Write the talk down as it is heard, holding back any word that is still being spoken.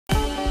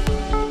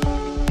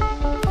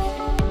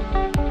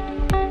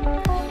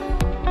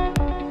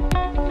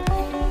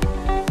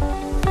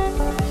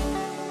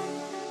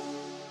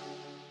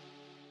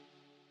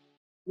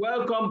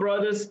Welcome,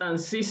 brothers and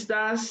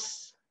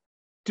sisters,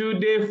 to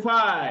day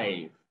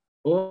 5.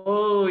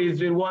 Oh, it's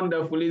been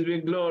wonderful. It's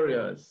been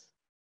glorious.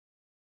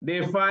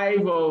 Day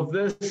 5 of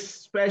this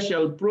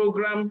special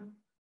program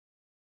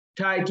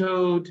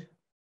titled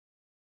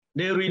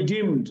The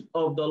Redeemed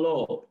of the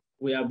Lord.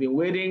 We have been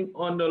waiting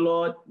on the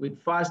Lord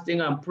with fasting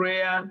and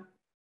prayer.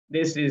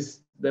 This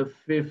is the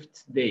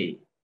 5th day.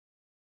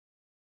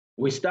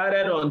 We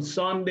started on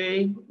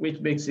Sunday,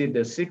 which makes it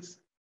the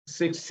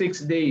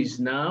six days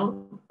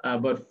now,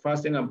 but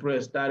fasting and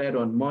prayer started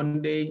on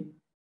Monday,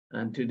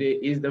 and today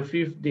is the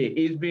 5th day.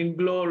 It's been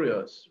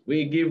glorious.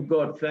 We give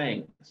God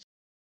thanks.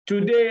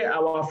 Today,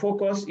 our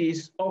focus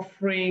is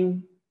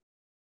offering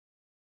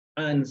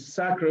and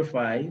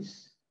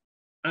sacrifice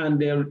and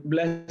the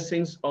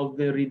blessings of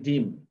the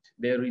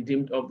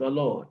redeemed of the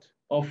Lord.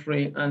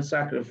 Offering and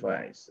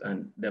sacrifice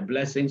and the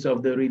blessings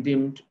of the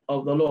redeemed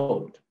of the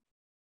Lord.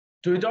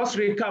 To just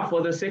recap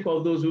for the sake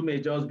of those who may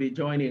just be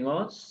joining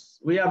us,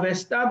 we have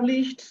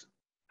established,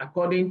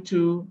 according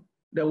to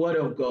the Word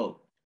of God,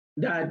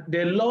 that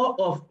the law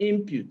of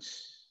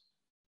inputs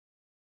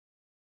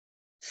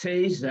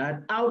says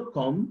that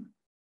outcome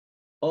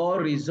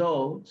or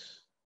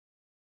results,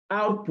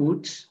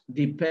 output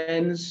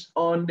depends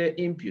on the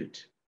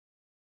input.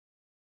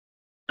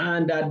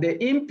 And that the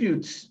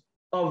inputs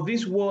of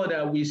this world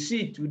that we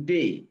see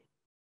today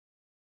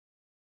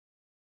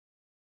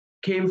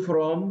came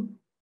from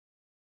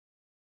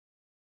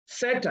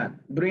Satan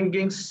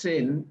bringing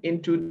sin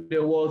into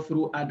the world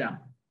through Adam.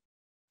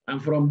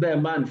 And from there,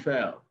 man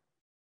fell.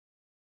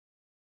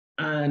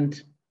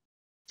 And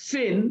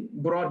sin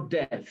brought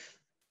death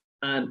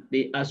and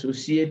the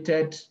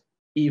associated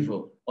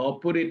evil. Or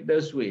put it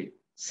this way,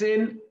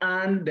 sin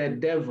and the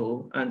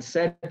devil and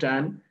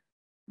Satan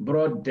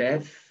brought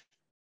death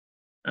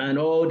and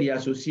all the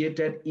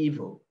associated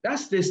evil.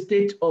 That's the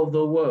state of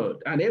the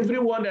world. And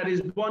everyone that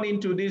is born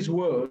into this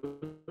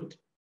world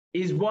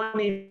is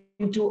born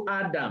into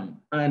Adam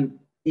and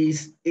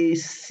is a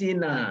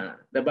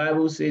sinner. The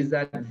Bible says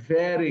that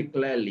very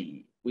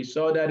clearly. We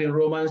saw that in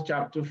Romans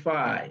chapter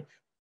 5.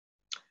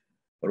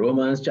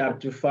 Romans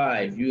chapter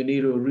 5. You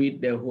need to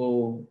read the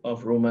whole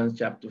of Romans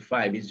chapter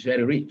 5. It's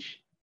very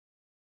rich.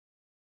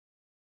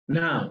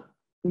 Now,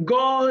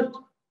 God,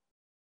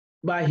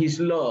 by his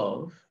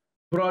love,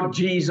 brought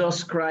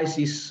Jesus Christ,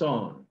 his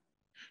son,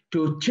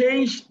 to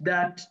change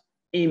that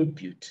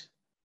input.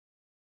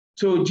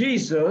 So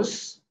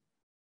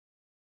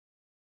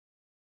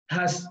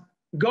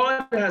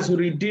God has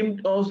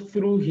redeemed us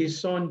through his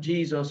son,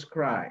 Jesus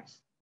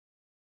Christ.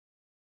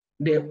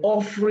 The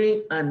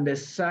offering and the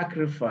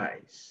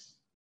sacrifice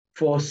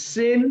for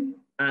sin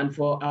and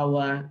for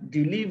our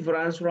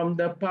deliverance from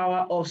the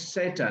power of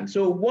Satan.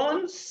 So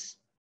once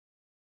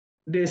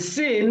the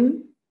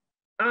sin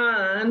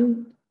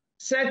and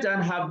Satan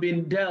have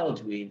been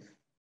dealt with,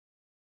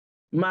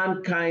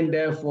 mankind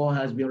therefore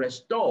has been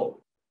restored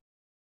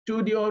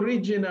to the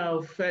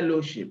original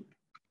fellowship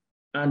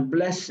and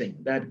blessing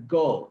that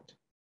God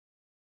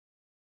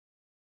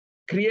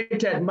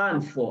created man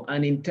for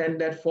and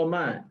intended for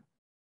man.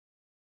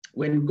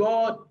 When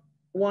God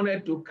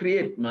wanted to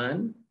create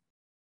man,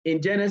 in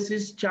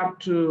Genesis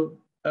chapter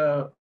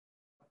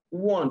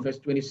 1, verse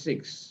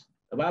 26,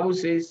 the Bible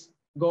says,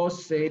 God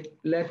said,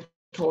 let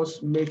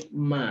us make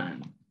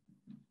man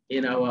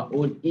in our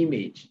own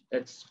image.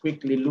 Let's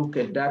quickly look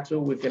at that so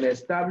we can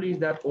establish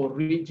that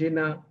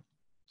original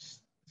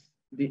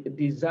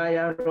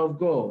desire of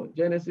God.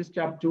 Genesis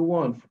chapter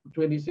 1,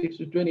 26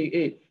 to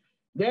 28.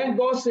 Then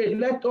God said,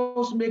 let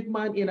us make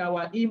man in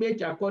our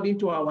image according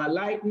to our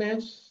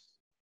likeness.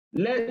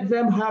 Let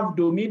them have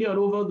dominion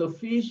over the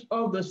fish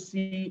of the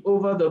sea,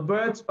 over the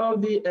birds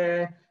of the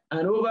air,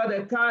 and over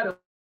the cattle,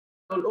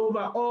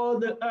 over all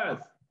the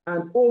earth,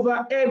 and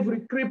over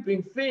every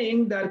creeping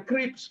thing that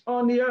creeps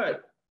on the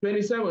earth.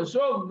 27.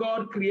 So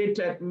God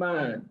created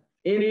man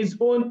in his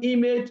own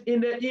image.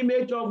 In the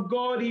image of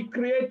God, he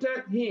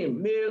created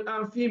him, male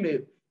and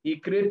female. He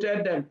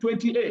created them.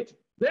 28.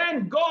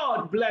 Then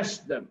God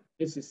blessed them.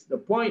 This is the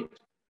point.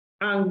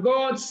 And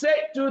God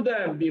said to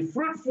them, be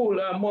fruitful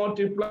and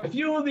multiply,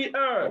 fill the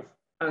earth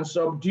and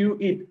subdue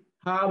it.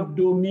 Have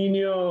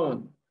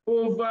dominion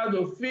over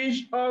the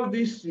fish of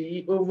the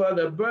sea, over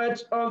the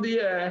birds of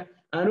the air,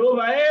 and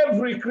over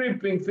every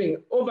creeping thing,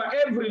 over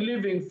every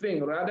living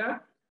thing,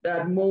 rather,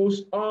 that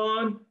moves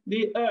on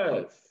the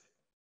earth.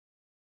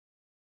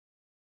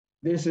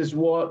 This is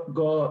what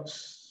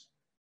God's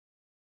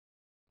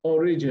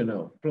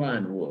original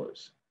plan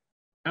was.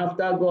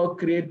 After God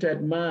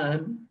created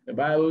man, the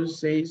Bible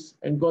says,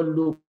 and God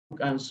looked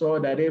and saw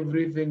that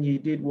everything he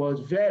did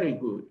was very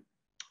good.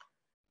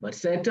 But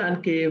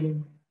Satan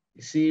came,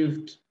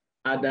 deceived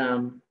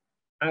Adam.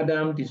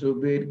 Adam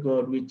disobeyed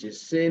God, which is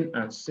sin,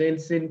 and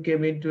sin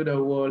came into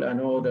the world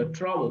and all the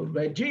troubles.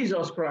 But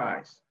Jesus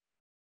Christ,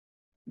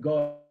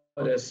 God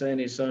has sent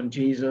his son,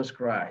 Jesus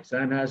Christ,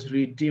 and has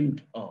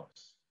redeemed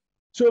us.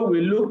 So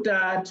we looked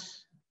at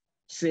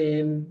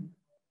sin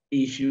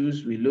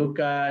issues. We look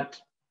at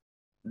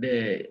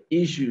the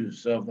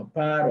issues of the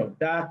power of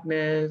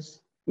darkness.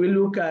 We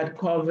look at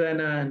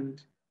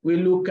covenant We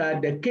look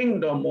at the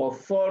kingdom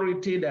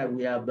authority that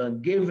we have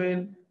been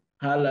given.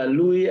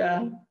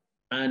 Hallelujah.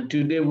 And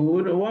today we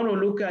would want to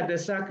look at the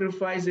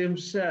sacrifice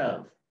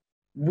himself,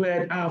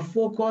 where our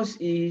focus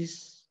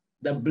is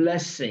the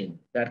blessing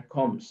that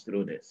comes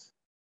through this.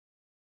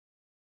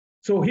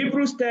 So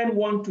Hebrews 10,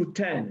 1 to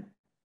 10.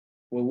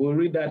 We will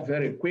read that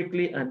very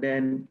quickly, and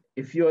then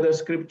a few other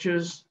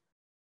scriptures,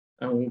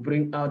 and we'll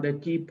bring out the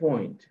key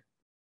point.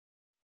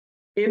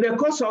 In the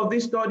course of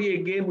this study,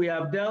 again, we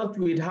have dealt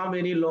with how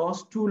many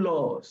laws? 2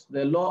 laws.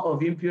 The law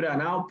of input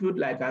and output,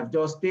 like I've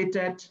just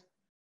stated.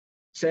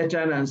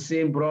 Satan and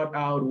sin brought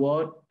out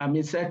what?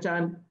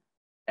 Satan,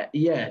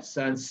 yes,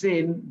 and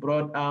sin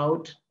brought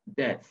out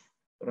death,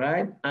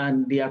 right?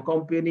 And the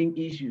accompanying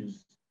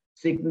issues,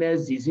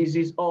 sickness,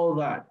 diseases, all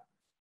that.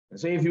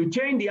 So if you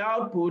change the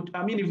output,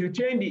 if you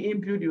change the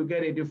input, you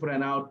get a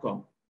different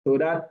outcome. So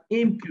that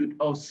input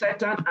of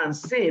Satan and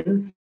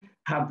sin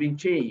have been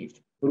changed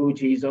through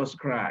Jesus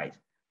Christ.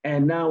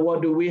 And now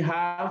what do we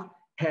have?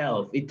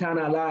 Health,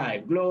 eternal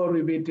life,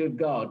 glory be to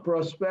God,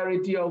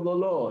 prosperity of the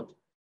Lord.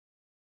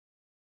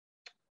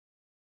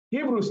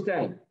 Hebrews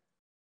 10.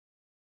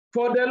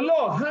 For the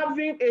law,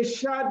 having a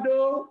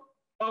shadow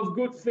of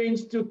good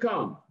things to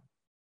come,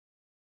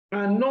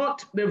 and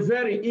not the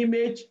very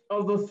image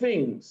of the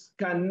things,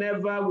 can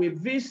never,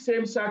 with these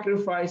same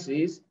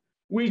sacrifices,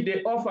 which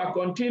they offer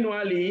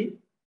continually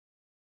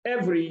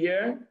every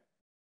year,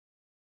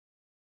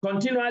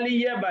 continually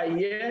year by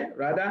year,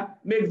 rather,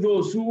 make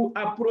those who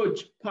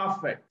approach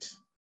perfect.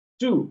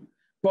 2,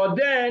 for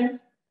then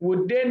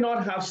would they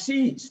not have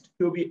ceased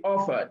to be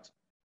offered.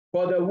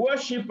 For the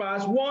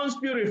worshippers, once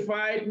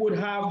purified, would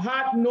have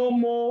had no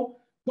more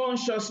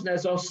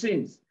consciousness of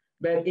sins.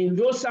 But in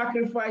those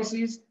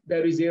sacrifices,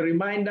 there is a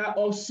reminder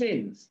of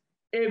sins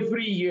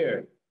every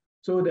year.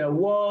 So there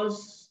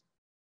was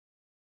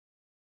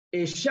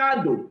a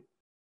shadow.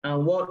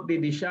 And what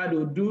did the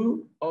shadow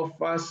do?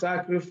 Offer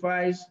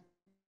sacrifice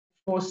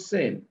for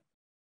sin.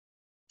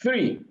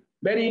 3,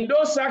 but in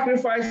those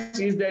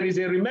sacrifices, there is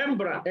a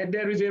remembrance, and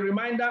there is a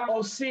reminder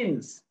of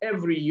sins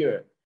every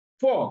year.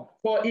 4,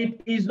 for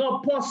it is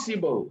not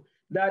possible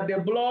that the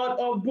blood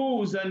of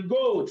bulls and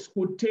goats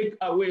could take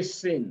away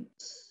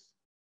sins.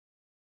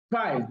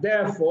 5,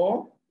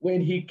 therefore,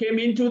 when he came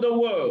into the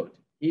world,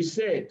 he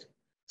said,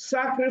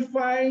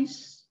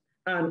 sacrifice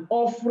and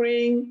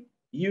offering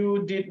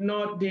you did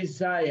not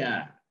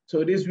desire.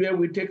 So this is where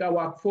we take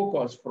our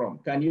focus from.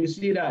 Can you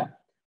see that?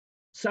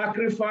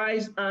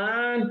 Sacrifice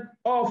and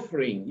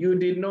offering you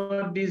did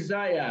not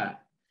desire,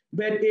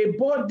 but a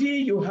body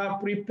you have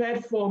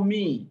prepared for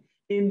me.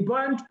 In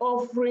burnt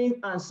offering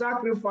and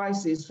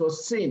sacrifices for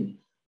sin,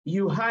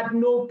 you had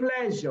no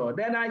pleasure.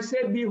 Then I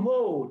said,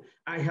 behold,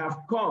 I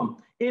have come.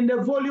 In the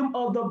volume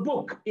of the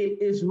book,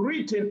 it is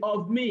written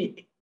of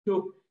me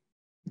to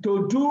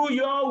do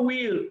your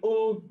will,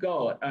 O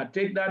God. I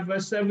take that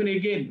verse 7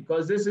 again,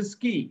 because this is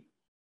key.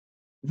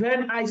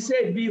 Then I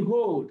said,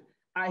 behold,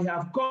 I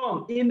have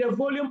come. In the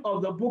volume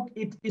of the book,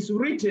 it is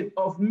written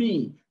of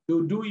me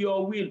to do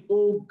your will,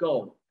 O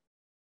God.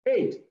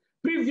 8,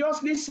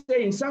 previously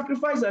saying,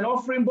 sacrifice and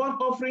offering,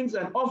 burnt offerings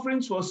and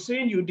offerings for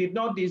sin you did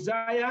not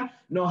desire,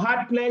 nor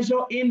had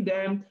pleasure in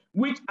them,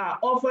 which are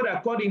offered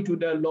according to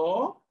the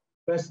law.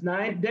 Verse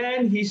 9,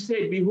 then he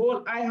said,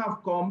 behold, I have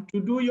come to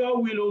do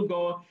your will, O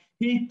God.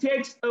 He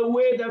takes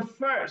away the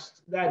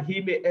first, that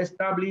he may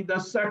establish the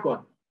second.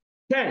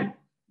 10,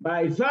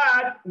 by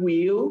that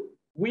will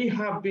we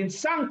have been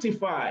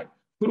sanctified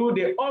through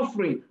the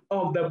offering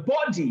of the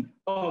body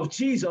of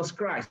Jesus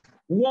Christ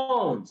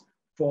once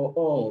for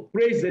all.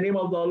 Praise the name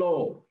of the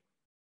Lord.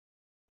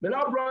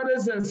 Beloved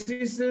brothers and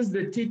sisters,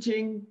 the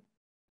teaching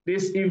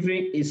this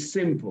evening is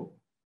simple.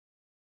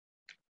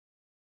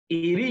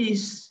 It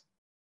is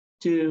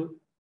to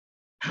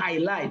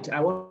highlight,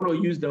 I want to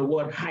use the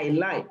word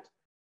highlight,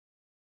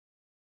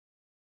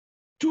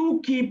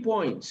 2 key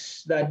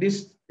points that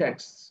this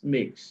text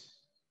makes.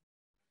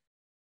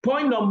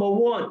 Point number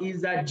 1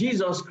 is that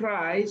Jesus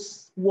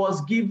Christ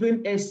was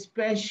given a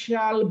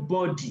special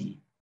body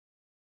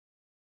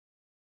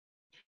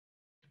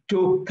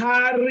to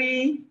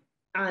carry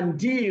and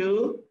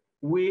deal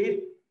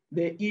with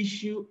the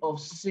issue of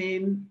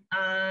sin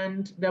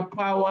and the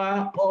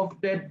power of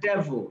the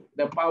devil,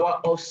 the power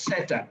of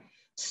Satan.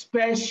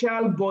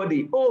 Special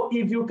body. Oh,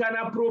 if you can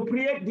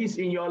appropriate this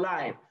in your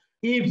life,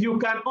 if you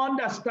can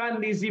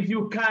understand this, if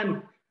you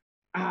can,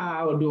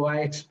 how do I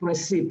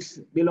express it,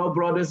 beloved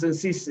brothers and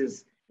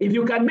sisters? If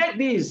you can make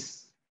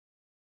this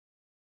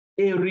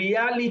a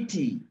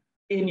reality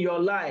in your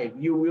life,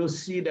 you will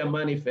see the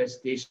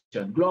manifestation.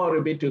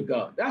 Glory be to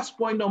God. That's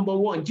point number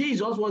 1.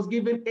 Jesus was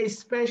given a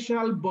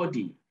special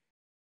body.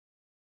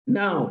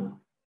 Now,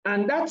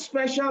 and that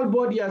special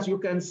body, as you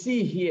can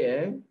see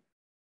here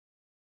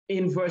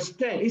in verse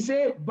 10, he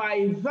said,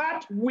 by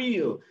that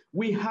will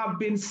we have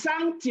been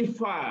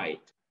sanctified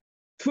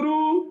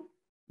through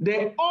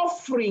the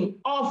offering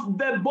of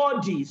the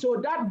body. So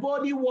that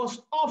body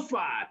was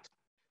offered,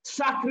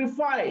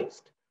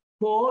 sacrificed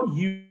for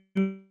you,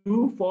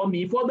 for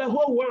me, for the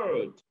whole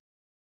world,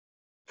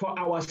 for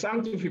our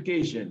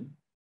sanctification.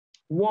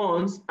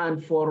 once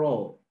and for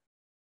all.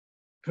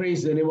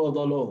 Praise the name of the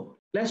Lord.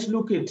 Let's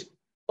look at,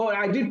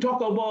 I did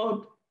talk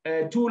about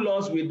 2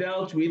 laws we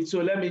dealt with, so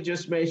let me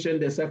just mention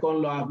the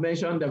second law. I've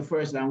mentioned the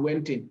first and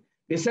went in.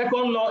 The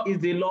second law is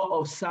the law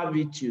of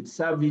servitude.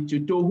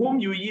 Servitude. To whom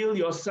you yield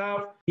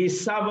yourself, his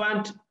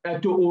servant,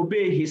 to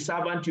obey his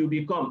servant you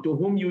become. To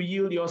whom you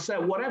yield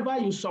yourself, whatever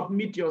you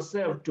submit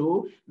yourself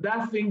to,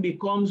 that thing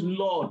becomes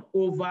Lord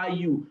over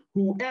you.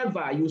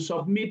 Whoever you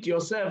submit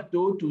yourself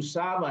to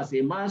serve as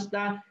a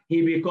master,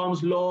 he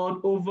becomes Lord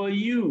over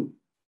you.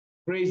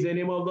 Praise the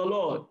name of the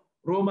Lord.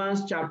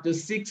 Romans chapter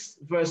 6,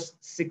 verse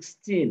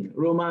 16.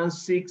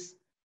 Romans 6,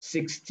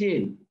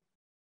 16.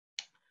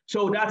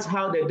 So that's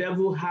how the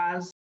devil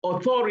has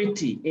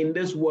authority in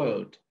this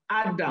world.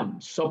 Adam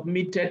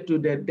submitted to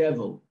the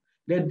devil.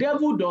 The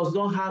devil does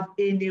not have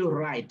any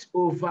right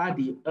over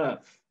the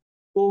earth,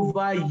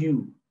 over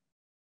you.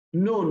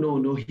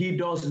 No, he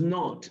does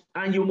not.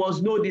 And you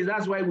must know this.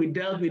 That's why we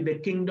dealt with the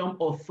kingdom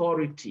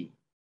authority.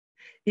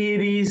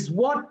 It is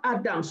what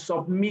Adam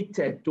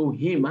submitted to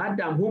him,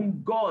 Adam,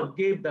 whom God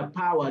gave the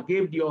power,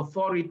 gave the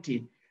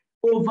authority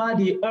over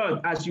the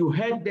earth, as you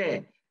heard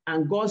there.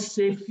 And God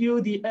said,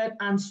 fill the earth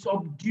and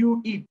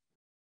subdue it,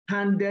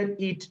 handed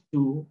it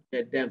to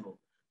the devil.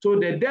 So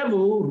the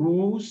devil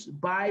rules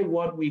by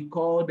what we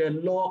call the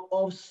law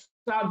of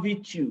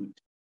servitude.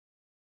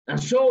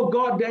 And so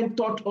God then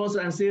taught us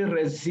and said,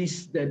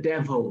 resist the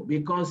devil,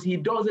 because he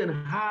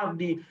doesn't have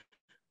the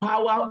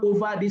power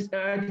over this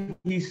earth.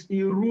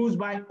 He rules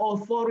by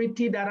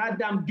authority that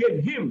Adam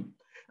gave him.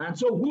 And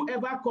so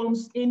whoever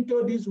comes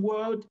into this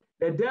world,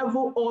 the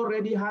devil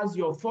already has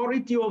the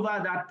authority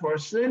over that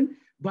person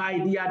by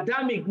the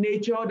Adamic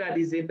nature that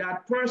is in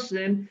that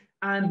person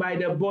and by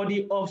the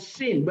body of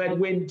sin. But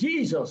when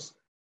Jesus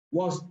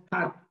was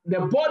at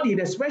the body,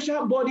 the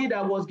special body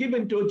that was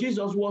given to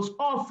Jesus was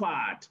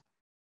offered,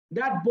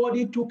 that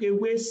body took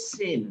away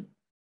sin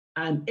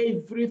and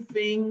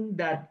everything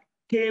that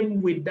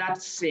came with that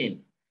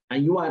sin.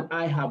 And you and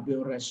I have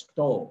been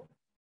restored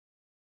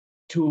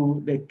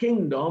to the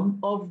kingdom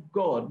of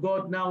God.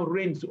 God now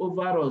reigns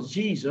over us.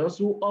 Jesus,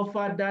 who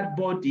offered that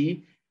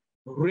body,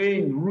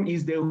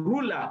 is the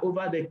ruler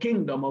over the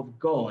kingdom of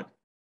God.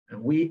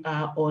 And we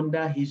are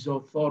under his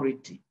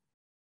authority.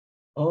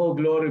 Oh,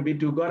 glory be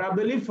to God. I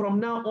believe from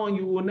now on,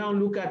 you will now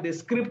look at the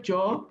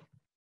scripture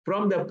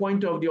from the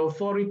point of the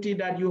authority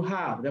that you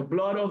have, the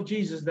blood of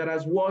Jesus that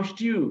has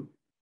washed you,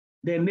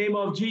 the name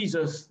of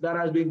Jesus that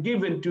has been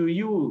given to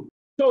you.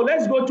 So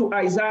let's go to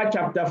Isaiah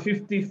chapter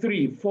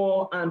 53,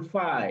 4 and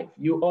 5.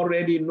 You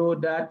already know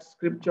that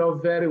scripture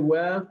very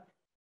well.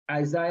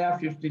 Isaiah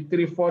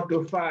 53, 4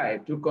 to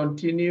 5, to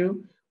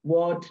continue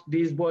what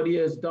this body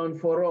has done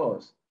for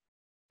us.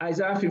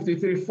 Isaiah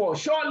 53, 4.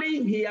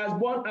 Surely he has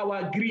borne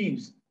our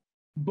griefs,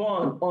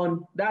 borne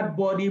on that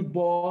body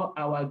bore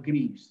our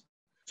griefs.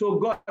 So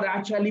God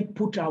actually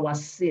put our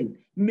sin,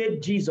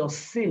 made Jesus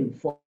sin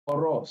for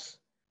us.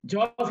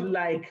 Just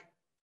like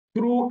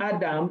through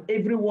Adam,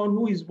 everyone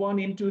who is born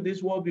into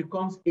this world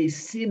becomes a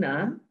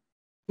sinner.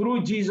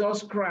 Through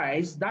Jesus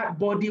Christ, that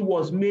body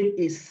was made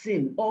a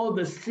sin. All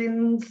the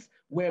sins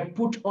were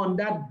put on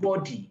that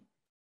body.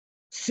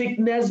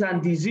 Sickness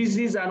and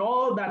diseases and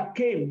all that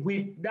came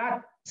with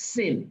that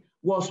sin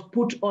was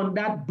put on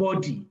that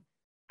body.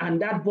 And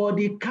that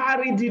body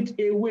carried it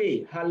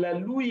away.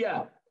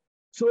 Hallelujah.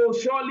 So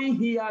surely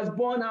he has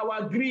borne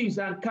our griefs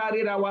and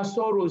carried our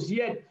sorrows,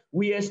 yet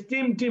we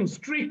esteemed him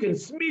stricken,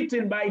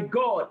 smitten by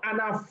God, and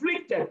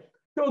afflicted.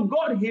 So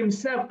God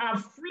himself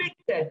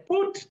afflicted,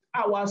 put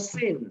our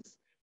sins,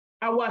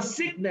 our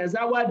sickness,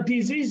 our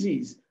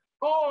diseases,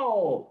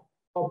 all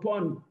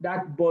upon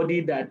that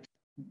body that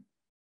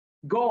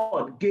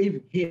God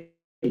gave him,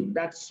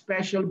 that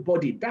special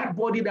body, that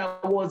body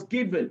that was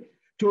given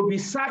to be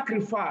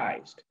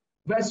sacrificed.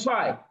 Verse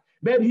 5.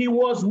 But he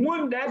was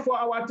wounded for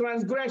our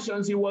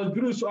transgressions, he was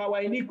bruised for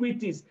our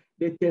iniquities.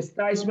 The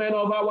chastisement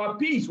of our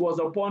peace was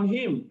upon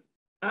him,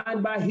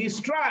 and by his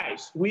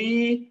stripes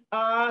we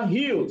are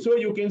healed. So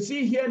you can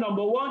see here,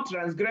 number 1,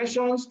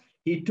 transgressions,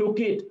 he took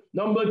it.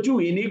 Number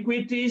 2,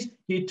 iniquities,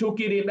 he took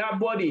it in that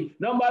body.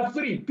 Number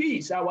 3,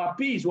 peace, our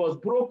peace was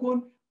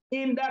broken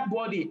in that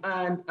body,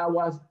 and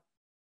our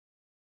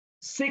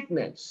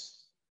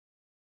sickness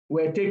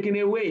were taken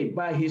away.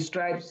 By his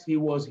stripes he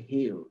was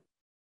healed.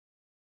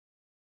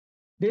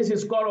 This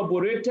is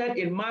corroborated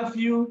in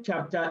Matthew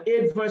chapter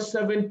 8, verse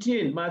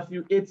 17.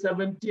 Matthew 8,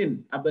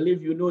 17. I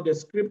believe you know the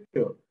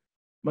scripture.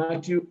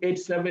 Matthew 8,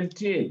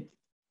 17.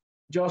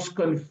 Just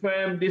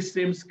confirm this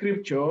same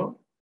scripture.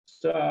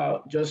 So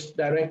I'll just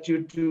direct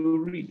you to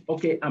read.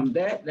 Okay, I'm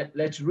there.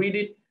 Let's read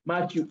it.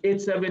 Matthew 8,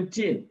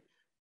 17.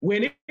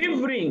 When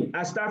evening,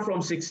 I start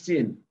from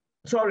 16.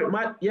 Sorry,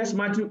 yes,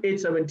 Matthew 8,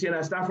 17.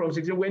 I start from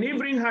 16. When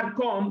evening had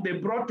come, they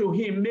brought to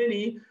him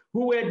many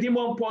who were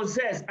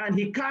demon-possessed, and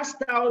he cast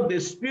out the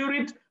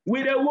spirit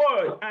with a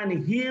word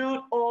and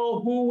healed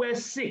all who were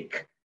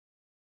sick.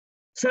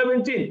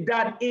 17,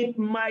 that it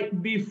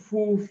might be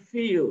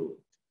fulfilled,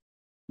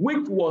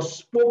 which was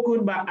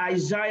spoken by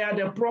Isaiah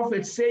the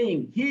prophet,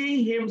 saying,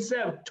 he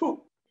himself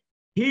took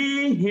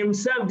He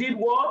himself did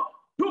what?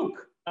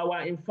 Took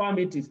our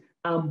infirmities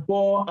and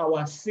bore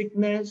our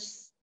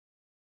sickness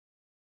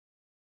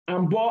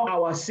and bore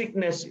our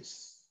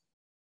sicknesses.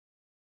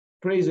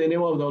 Praise the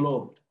name of the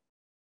Lord.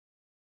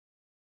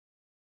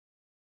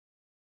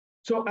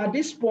 So at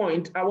this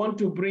point, I want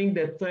to bring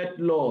the third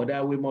law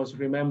that we must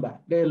remember,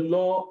 the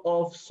law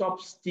of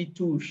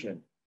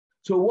substitution.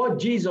 So what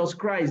Jesus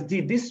Christ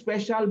did, this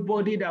special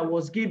body that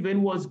was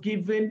given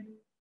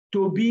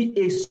to be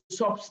a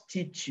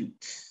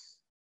substitute.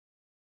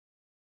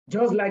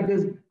 Just like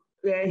this,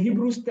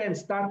 Hebrews 10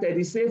 started,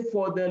 he said,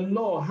 for the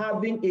law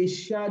having a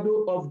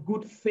shadow of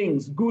good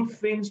things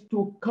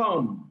to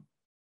come.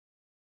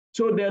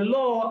 So the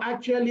law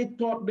actually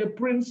taught the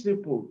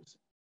principles,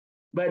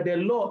 but the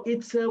law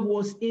itself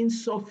was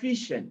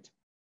insufficient.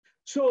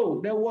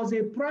 So there was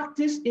a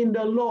practice in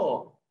the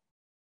law,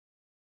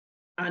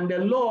 and the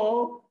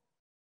law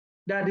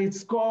that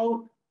it's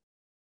called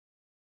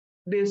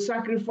the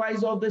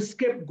sacrifice of the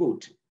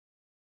scapegoat.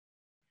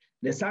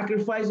 The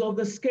sacrifice of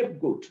the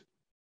scapegoat.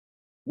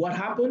 What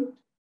happened?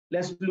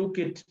 Let's look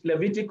at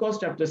Leviticus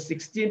chapter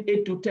 16,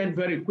 8 to 10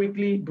 very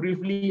quickly,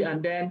 briefly,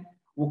 and then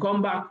we'll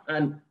come back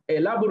and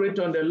elaborate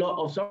on the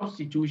law of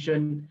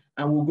substitution,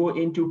 and we'll go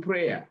into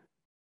prayer.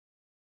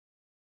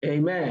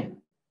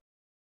 Amen.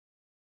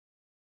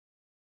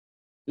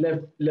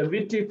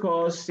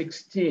 Leviticus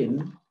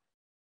 16.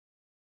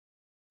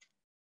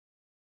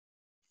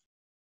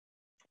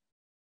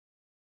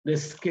 The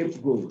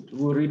scapegoat.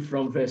 We'll read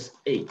from verse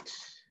 8.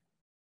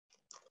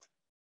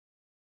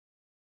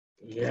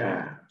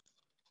 Yeah.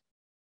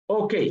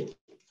 Okay,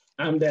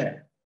 I'm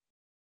there.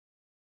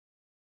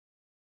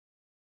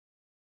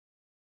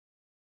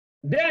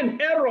 Then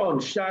Aaron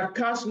shall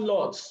cast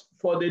lots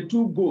for the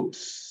two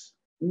goats,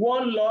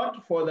 one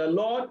lot for the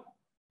Lord,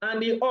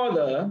 and the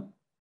other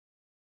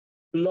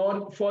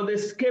lot for the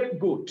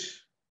scapegoat.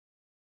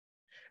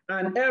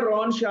 And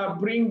Aaron shall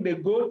bring the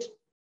goat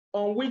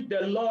on which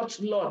the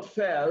Lord's lot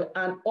fell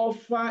and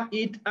offer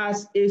it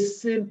as a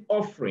sin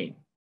offering.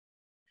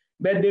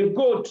 But the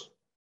goat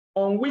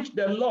on which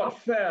the Lord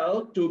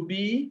fell to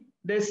be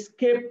the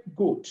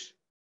scapegoat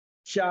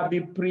shall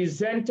be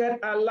presented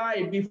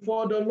alive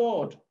before the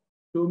Lord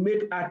to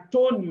make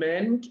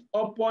atonement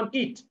upon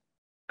it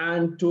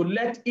and to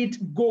let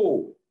it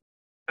go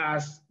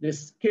as the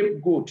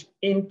scapegoat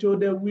into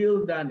the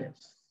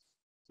wilderness.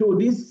 So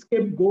this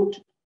scapegoat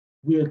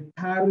will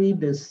carry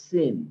the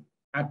sin,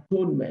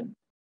 atonement,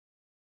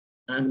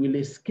 and will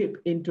escape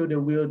into the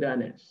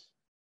wilderness.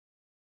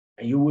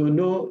 And you will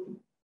know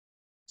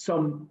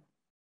some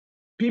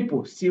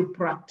people still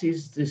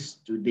practice this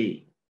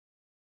today.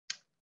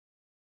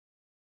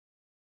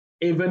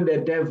 Even the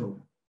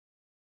devil,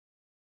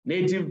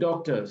 native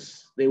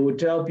doctors, they will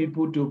tell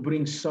people to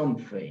bring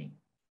something.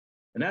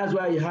 And that's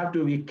why you have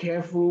to be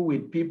careful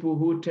with people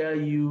who tell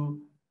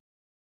you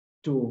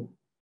to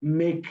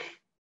make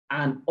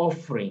an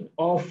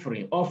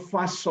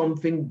offer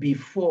something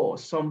before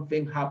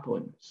something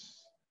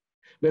happens.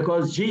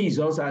 Because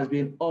Jesus has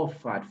been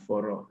offered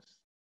for us.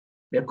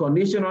 The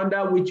condition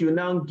under which you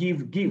now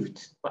give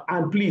gift,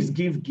 and please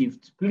give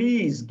gift.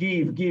 Please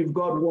give.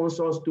 God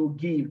wants us to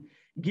give.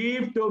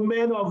 Give to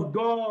men of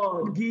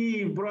God.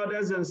 Give,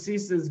 brothers and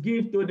sisters.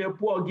 Give to the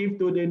poor. Give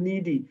to the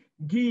needy.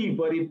 Give,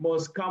 but it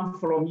must come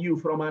from you,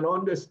 from an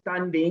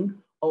understanding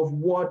of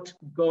what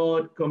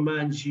God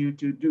commands you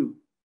to do.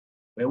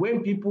 But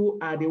when people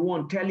are the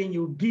one telling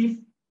you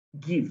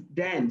give,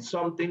 then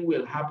something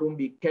will happen.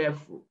 Be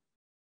careful.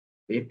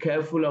 Be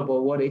careful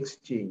about what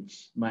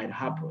exchange might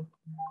happen.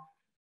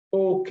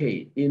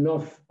 Okay,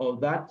 enough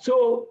of that.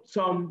 So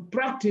some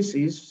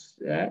practices,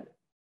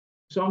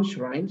 some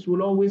shrines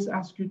will always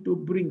ask you to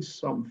bring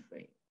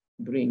something,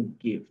 bring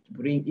gift,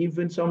 bring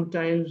even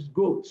sometimes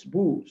goats,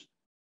 bulls.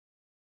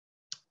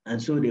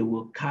 And so they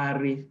will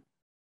carry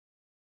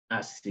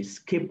as the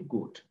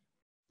scapegoat.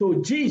 So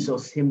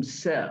Jesus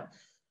himself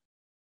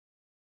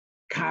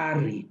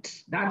carried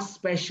that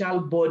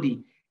special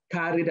body,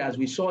 carried, as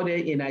we saw there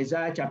in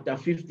Isaiah chapter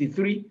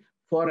 53,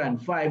 4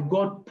 and 5,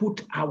 God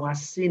put our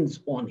sins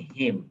on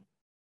him,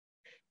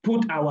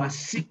 put our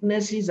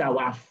sicknesses,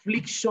 our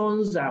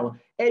afflictions, our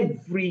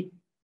everything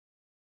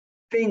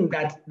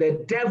that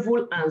the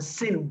devil and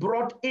sin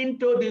brought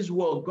into this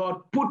world.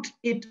 God put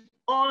it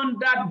on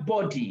that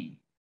body,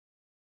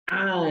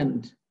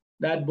 and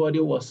that body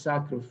was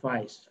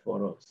sacrificed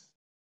for us.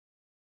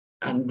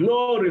 And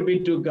glory be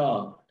to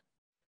God.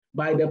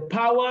 By the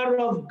power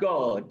of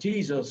God,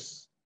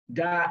 Jesus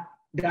died,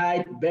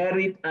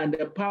 buried, and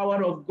the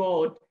power of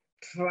God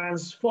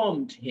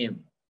transformed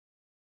him.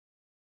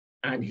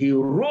 And he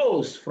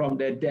rose from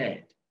the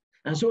dead.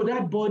 And so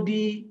that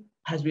body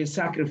has been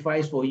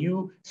sacrificed for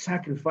you,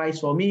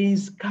 sacrificed for me.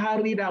 He's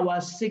carried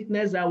our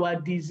sickness, our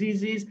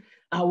diseases,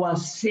 our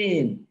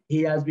sin.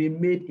 He has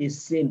been made a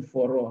sin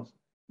for us.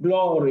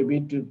 Glory be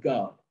to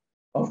God.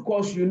 Of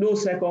course, you know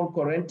 2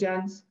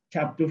 Corinthians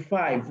chapter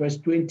 5, verse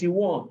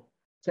 21.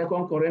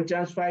 2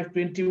 Corinthians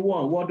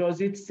 5:21. What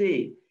does it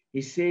say?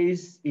 It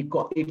says,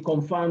 it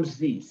confirms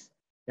this,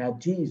 that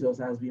Jesus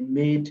has been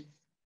made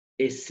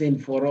a sin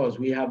for us.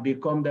 We have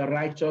become the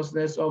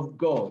righteousness of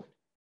God.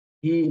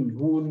 Him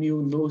who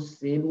knew no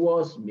sin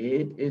was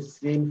made a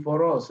sin for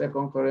us.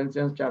 2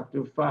 Corinthians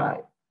chapter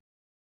 5,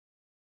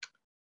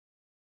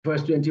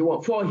 verse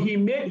 21. For he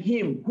made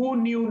him who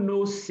knew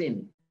no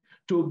sin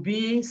to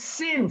be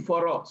sin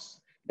for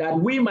us, that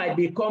we might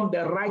become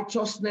the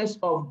righteousness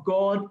of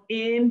God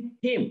in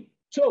him.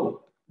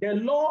 So the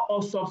law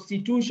of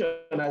substitution,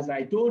 as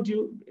I told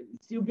you,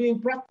 is still being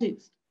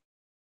practiced.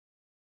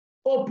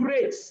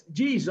 Operates.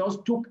 Jesus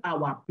took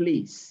our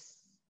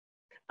place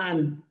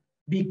and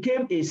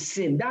became a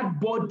sin. That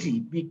body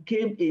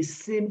became a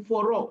sin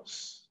for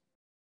us.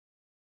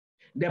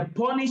 The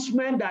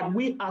punishment that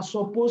we are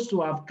supposed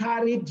to have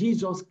carried,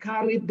 Jesus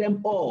carried them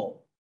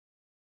all.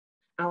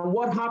 And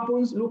what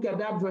happens? Look at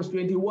that verse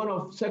 21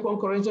 of 2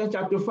 Corinthians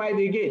chapter 5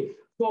 again.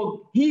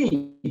 For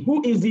he,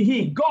 who is the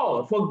he?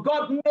 God. For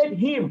God made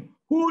him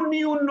who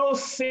knew no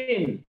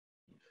sin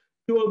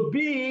to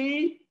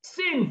be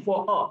sin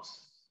for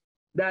us,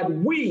 that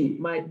we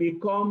might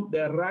become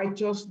the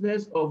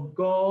righteousness of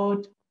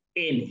God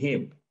in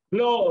him.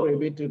 Glory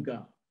be to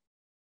God.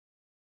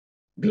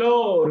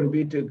 Glory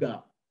be to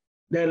God.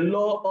 The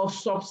law of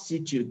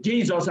substitute.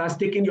 Jesus has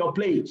taken your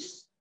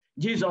place.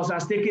 Jesus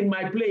has taken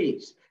my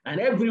place. And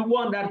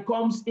everyone that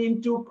comes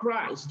into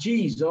Christ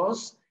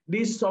Jesus,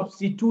 this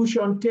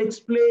substitution takes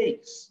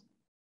place.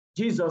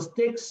 Jesus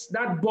takes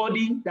that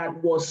body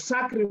that was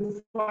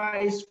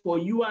sacrificed for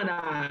you and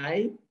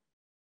I,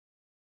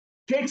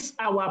 takes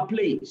our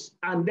place,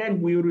 and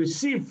then we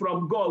receive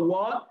from God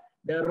what?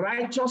 The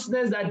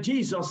righteousness that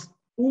Jesus,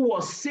 who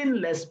was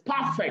sinless,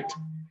 perfect,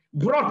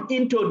 brought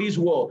into this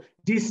world.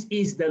 This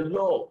is the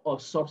law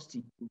of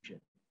substitution.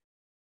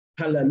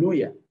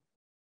 Hallelujah.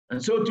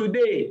 And so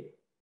today,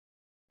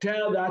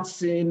 tell that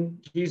sin,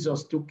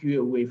 Jesus took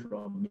you away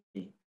from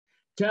me.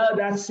 Tell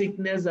that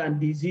sickness and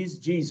disease,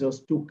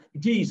 Jesus took.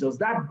 Jesus,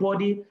 that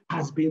body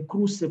has been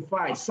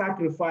crucified,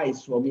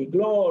 sacrificed for me.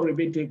 Glory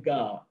be to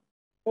God.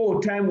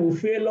 Oh, time will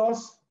fail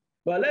us,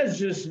 but let's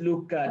just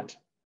look at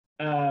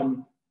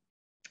 1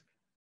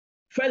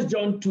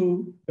 John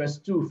 2, verse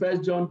 2.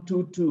 1 John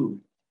 2, 2.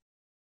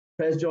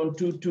 1 John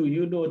 2, 2.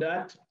 You know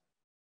that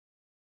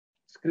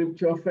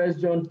scripture, 1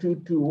 John 2,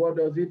 2. What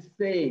does it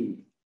say?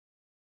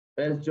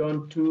 1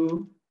 John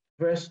 2,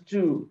 verse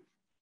 2.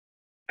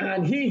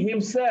 And he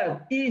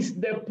himself is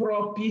the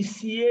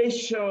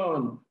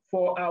propitiation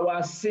for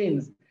our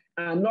sins,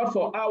 and not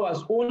for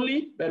ours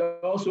only, but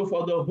also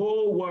for the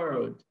whole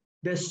world.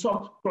 The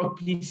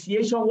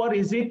propitiation, what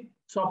is it?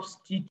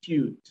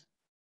 Substitute.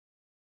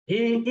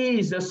 He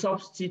is a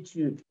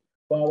substitute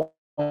for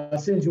our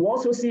sins. You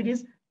also see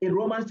this in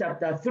Romans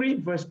chapter 3,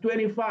 verse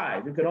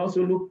 25. You can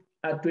also look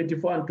at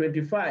 24 and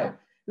 25.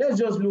 Let's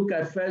just look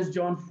at 1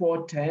 John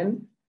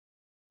 4:10.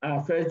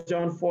 1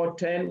 John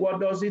 4:10, what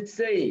does it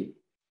say?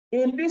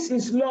 In this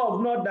is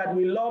love, not that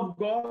we love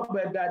God,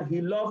 but that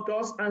he loved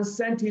us and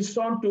sent his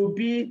son to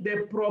be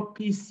the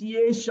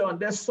propitiation,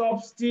 the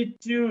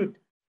substitute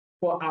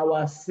for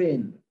our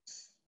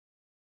sins.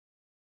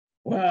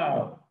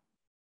 Wow.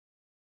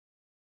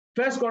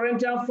 1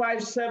 Corinthians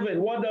 5:7,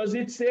 what does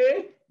it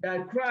say?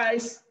 That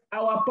Christ,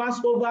 our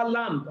Passover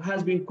lamb,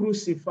 has been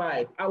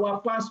crucified.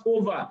 Our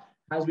Passover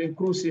has been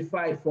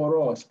crucified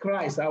for us.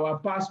 Christ, our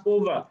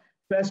Passover.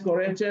 1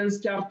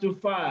 Corinthians chapter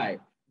 5,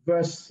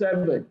 verse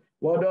 7.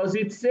 What does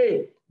it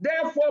say?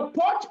 Therefore,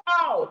 purge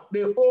out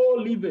the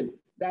old leaven,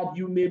 that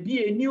you may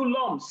be a new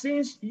lump,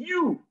 since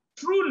you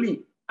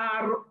truly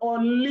are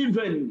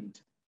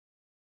unleavened.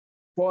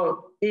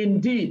 For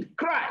indeed,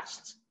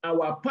 Christ,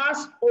 our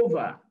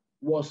Passover,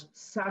 was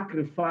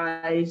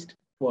sacrificed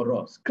for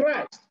us.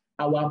 Christ,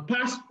 our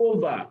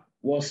Passover,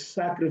 was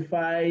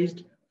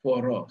sacrificed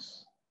for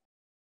us.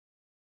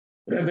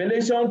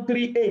 Revelation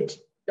 3:8,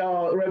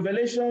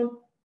 Revelation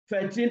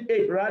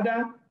 13:8,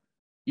 rather.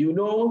 You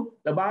know,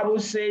 the Bible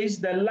says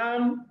the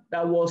lamb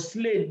that was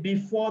slain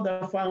before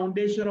the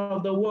foundation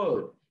of the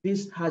world.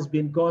 This has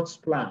been God's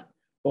plan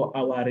for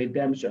our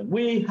redemption.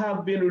 We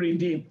have been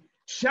redeemed.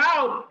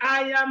 Shout,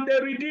 I am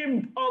the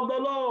redeemed of the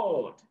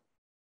Lord.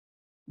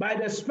 By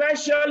the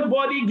special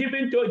body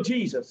given to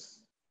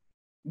Jesus,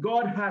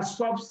 God has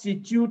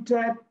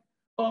substituted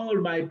all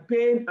my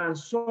pain and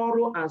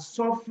sorrow and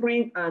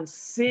suffering and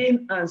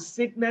sin and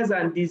sickness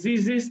and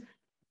diseases.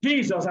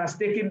 Jesus has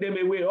taken them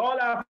away. All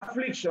our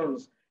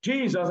afflictions,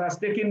 Jesus has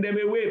taken them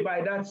away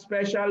by that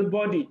special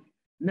body.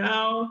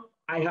 Now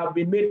I have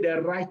been made the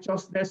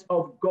righteousness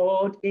of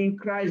God in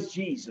Christ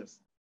Jesus.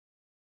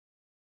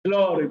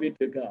 Glory be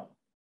to God.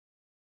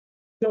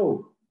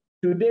 So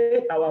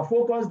today our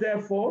focus,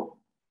 therefore,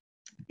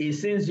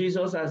 is since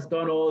Jesus has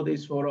done all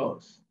this for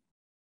us,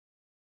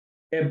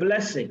 a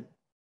blessing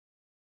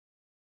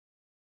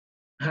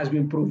has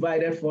been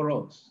provided for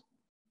us.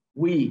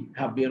 We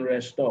have been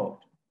restored.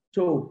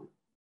 So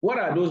what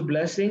are those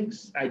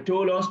blessings? I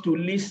told us to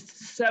list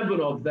 7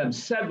 of them.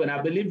 7.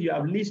 I believe you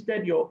have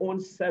listed your own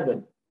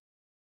 7.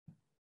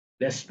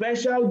 The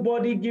special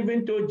body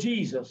given to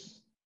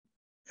Jesus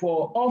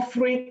for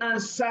offering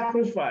and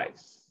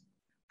sacrifice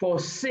for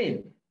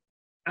sin,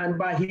 and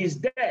by his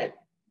death,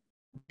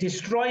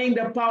 destroying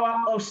the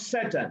power of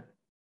Satan,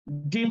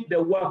 did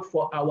the work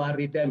for our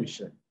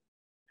redemption.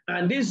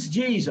 And this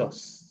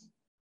Jesus,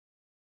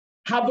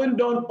 having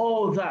done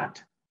all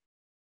that,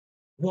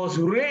 was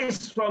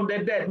raised from the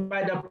dead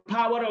by the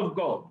power of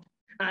God.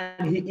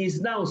 And he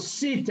is now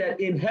seated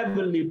in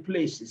heavenly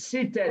places,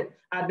 seated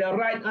at the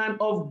right hand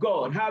of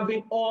God,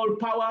 having all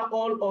power,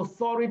 all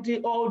authority,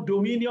 all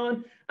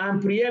dominion,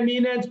 and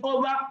preeminence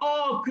over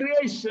all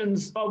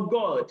creations of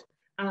God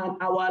and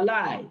our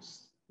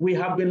lives. We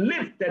have been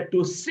lifted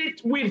to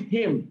sit with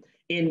him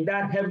in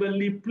that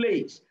heavenly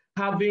place,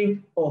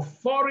 having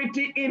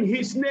authority in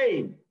his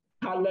name,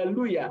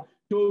 hallelujah,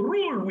 to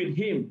rule with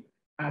him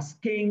as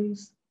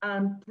kings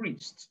and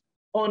priests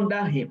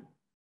under him,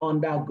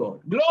 under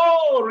God.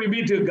 Glory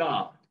be to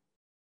God.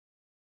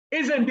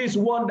 Isn't this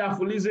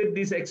wonderful? Isn't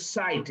this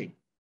exciting?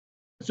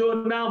 So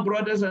now,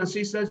 brothers and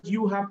sisters,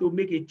 you have to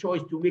make a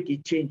choice to make a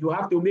change. You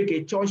have to make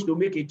a choice to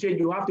make a change.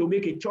 You have to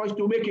make a choice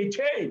to make a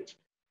change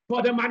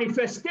for the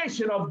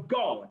manifestation of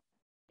God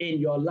in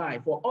your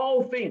life. For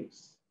all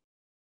things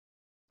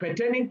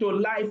pertaining to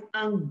life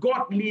and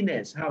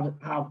godliness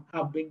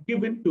have been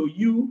given to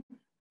you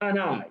and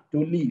I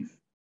to live.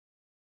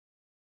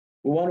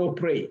 We want to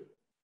pray.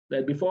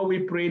 But before we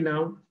pray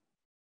now,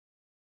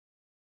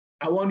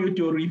 I want you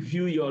to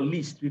review your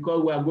list,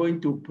 because we are going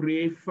to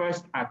pray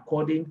first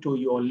according to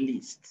your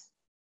list.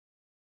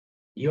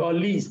 Your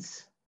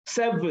list.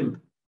 7.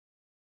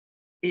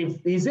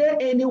 Is there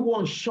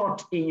anyone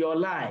short in your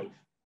life?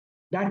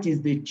 That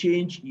is the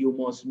change you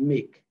must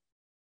make.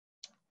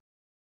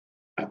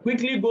 I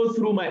quickly go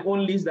through my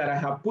own list that I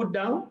have put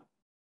down.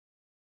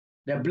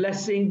 The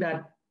blessing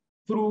that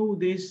through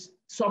this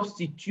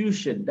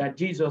substitution that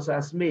Jesus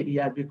has made, he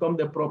has become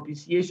the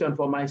propitiation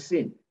for my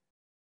sin,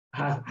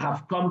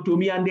 have come to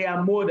me, and they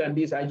are more than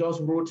this. I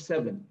just wrote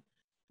 7.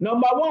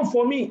 Number 1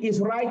 for me is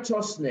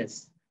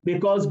righteousness,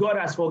 because God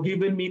has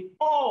forgiven me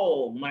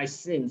all my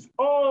sins,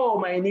 all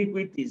my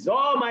iniquities,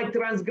 all my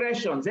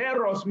transgressions,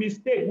 errors,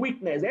 mistakes,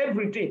 weakness,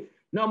 everything.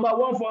 Number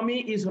 1 for me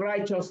is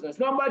righteousness.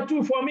 Number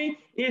 2 for me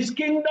is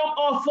kingdom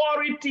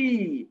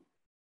authority.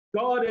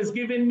 God has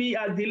given me,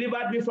 has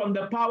delivered me from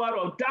the power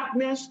of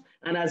darkness,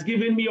 and has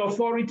given me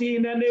authority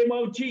in the name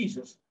of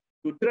Jesus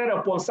to tread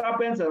upon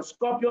serpents and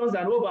scorpions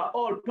and over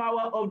all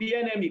power of the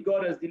enemy.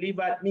 God has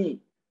delivered me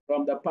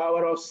from the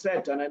power of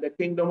Satan and the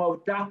kingdom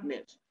of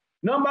darkness.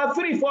 Number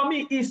 3 for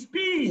me is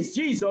peace.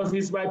 Jesus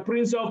is my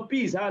Prince of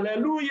Peace.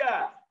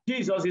 Hallelujah.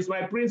 Jesus is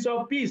my Prince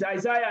of Peace.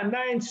 Isaiah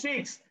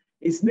 9:6.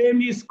 His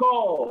name is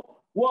called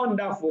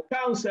Wonderful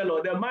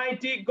Counselor, the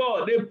Mighty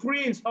God, the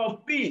Prince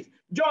of Peace.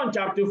 John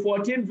chapter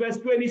 14, verse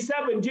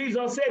 27,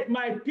 Jesus said,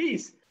 my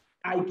peace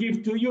I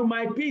give to you,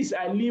 my peace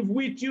I live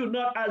with you,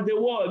 not as the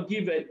world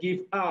giveth, give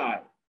I.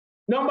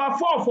 Number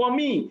 4 for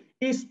me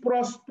is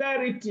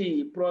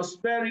prosperity.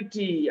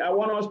 Prosperity. I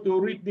want us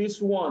to read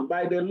this one.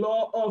 By the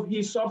law of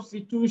his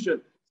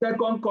substitution.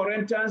 2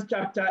 Corinthians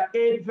chapter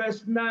 8,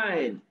 verse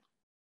 9.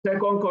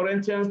 2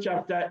 Corinthians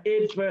chapter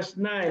 8, verse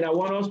 9. I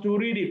want us to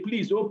read it.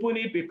 Please open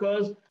it,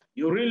 because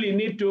you really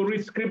need to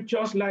read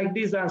scriptures like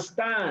this and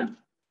stand.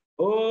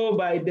 Oh,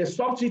 by the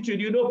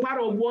substitute, you know,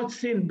 part of what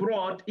sin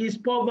brought is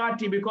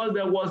poverty, because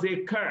there was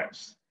a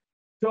curse.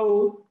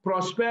 So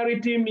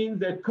prosperity means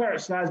the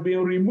curse has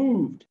been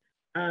removed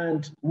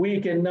and we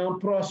can now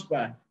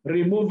prosper.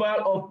 Removal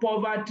of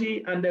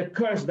poverty and the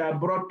curse that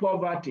brought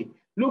poverty.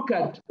 Look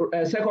at 2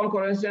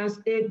 Corinthians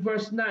 8,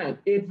 verse 9.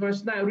 8,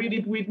 verse 9. Read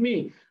it with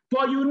me.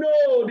 For you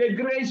know the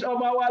grace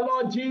of our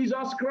Lord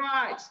Jesus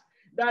Christ,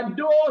 that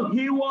though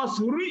he was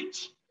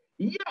rich,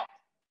 yet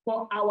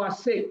for our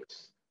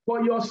sakes,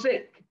 for your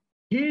sake,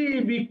 he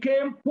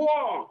became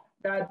poor,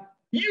 that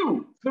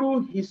you,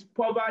 through his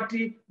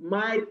poverty,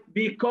 might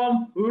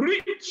become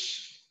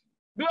rich.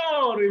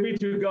 Glory be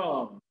to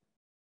God.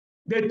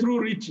 The true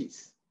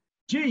riches.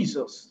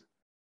 Jesus,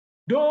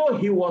 though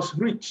he was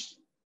rich,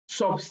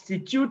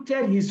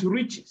 substituted his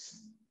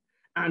riches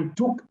and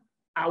took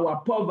our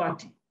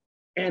poverty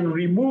and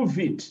removed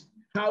it.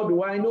 How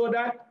do I know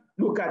that?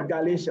 Look at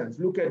Galatians.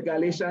 Look at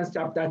Galatians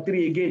chapter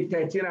 3 again,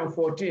 13 and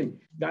 14.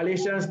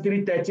 Galatians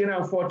 3, 13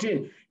 and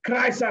 14.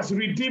 Christ has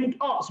redeemed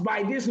us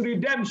by this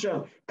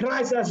redemption.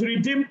 Christ has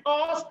redeemed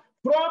us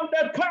from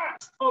the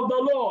curse of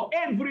the law.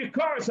 Every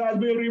curse has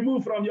been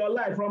removed from your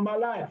life, from my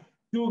life,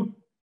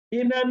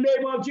 in the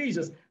name of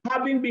Jesus,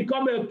 having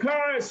become a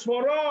curse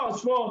for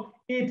us. For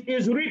it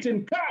is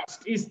written,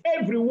 cursed is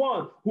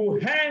everyone who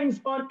hangs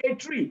on a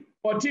tree.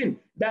 14,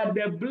 that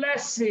the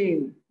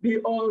blessing, the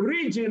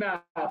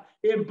original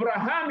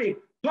Abrahamic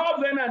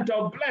covenant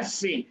of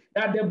blessing,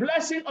 that the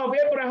blessing of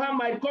Abraham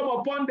might come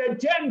upon the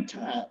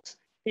Gentiles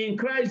in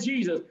Christ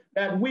Jesus,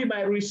 that we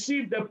might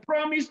receive the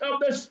promise of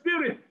the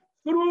Spirit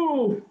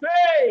through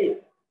faith.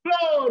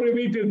 Glory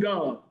be to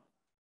God.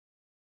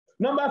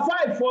 Number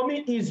 5 for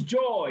me is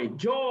joy.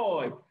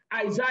 Joy.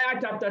 Isaiah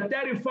chapter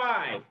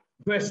 35,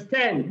 verse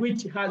 10,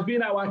 which has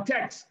been our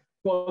text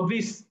for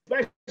this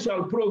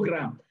special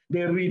program.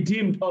 The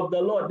redeemed of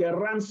the Lord, the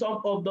ransom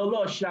of the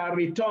Lord shall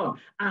return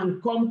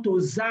and come to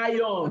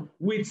Zion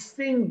with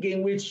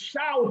singing, with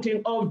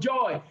shouting of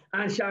joy,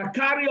 and shall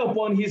carry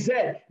upon his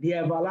head the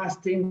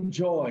everlasting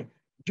joy.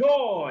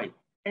 Joy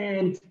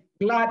and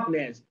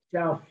gladness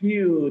shall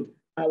fill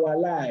our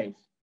lives.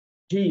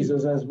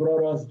 Jesus has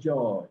brought us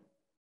joy.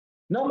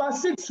 Number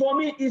 6 for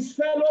me is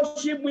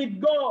fellowship with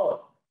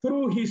God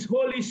through his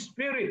Holy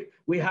Spirit.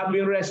 We have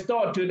been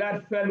restored to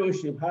that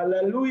fellowship.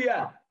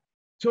 Hallelujah.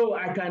 So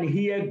I can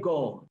hear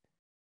God.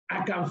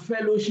 I can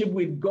fellowship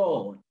with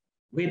God,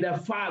 with the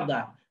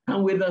Father,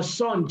 and with the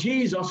Son,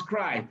 Jesus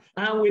Christ,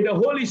 and with the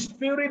Holy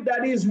Spirit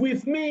that is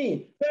with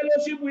me.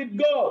 Fellowship with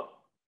God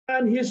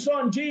and his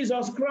Son,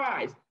 Jesus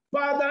Christ,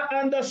 Father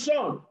and the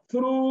Son,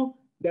 through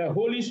the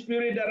Holy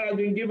Spirit that has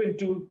been given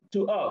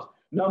to us.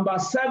 Number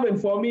 7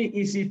 for me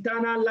is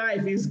eternal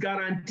life is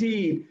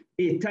guaranteed.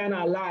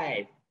 Eternal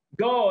life.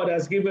 God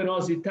has given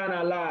us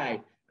eternal life.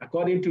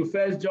 According to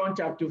 1 John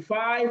chapter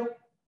 5,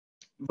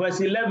 verse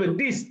 11,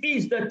 this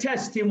is the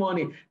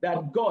testimony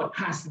that God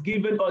has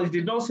given us. It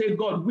did not say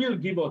God will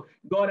give us.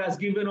 God has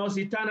given us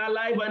eternal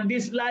life, and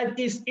this life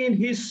is in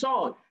his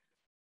Son,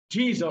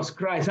 Jesus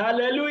Christ.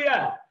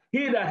 Hallelujah.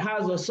 He that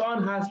has a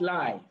Son has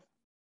life.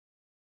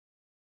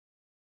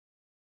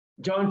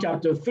 John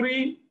chapter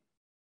 3,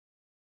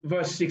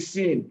 verse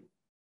 16.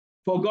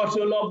 For God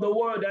so loved the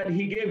world that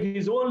he gave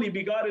his only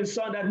begotten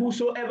Son, that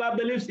whosoever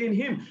believes in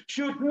him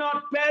should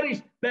not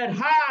perish, but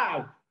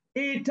have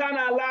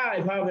eternal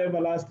life, have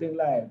everlasting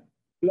life.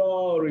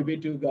 Glory be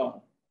to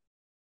God.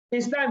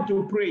 It's time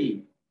to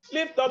pray.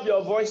 Lift up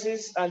your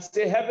voices and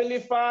say, Heavenly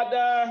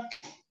Father,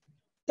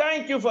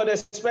 thank you for the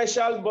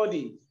special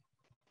body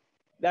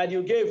that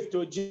you gave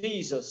to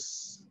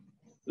Jesus.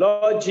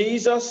 Lord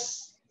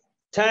Jesus,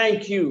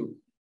 thank you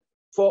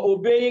for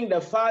obeying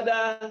the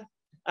Father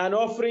and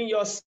offering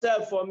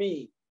yourself for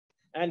me.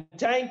 And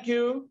thank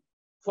you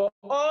for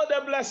all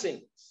the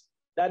blessings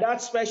that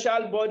that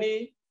special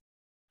body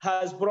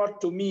has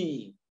brought to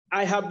me.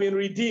 I have been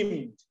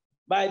redeemed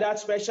by that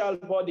special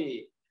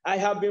body. I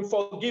have been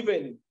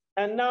forgiven.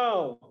 And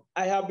now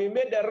I have been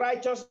made the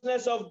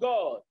righteousness of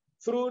God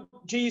through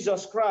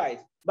Jesus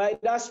Christ by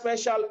that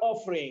special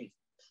offering.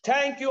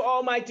 Thank you,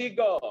 Almighty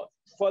God,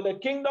 for the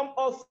kingdom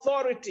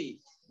authority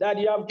that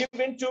you have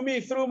given to me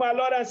through my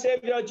Lord and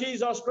Savior,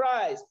 Jesus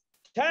Christ.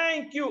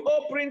 Thank you,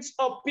 O Prince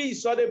of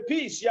Peace, for the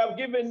peace you have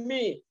given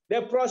me,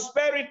 the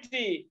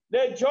prosperity,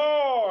 the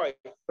joy,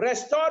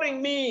 restoring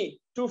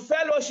me to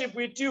fellowship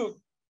with you,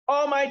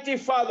 Almighty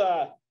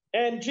Father,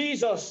 and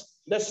Jesus,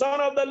 the Son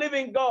of the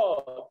living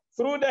God,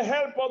 through the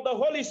help of the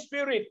Holy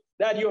Spirit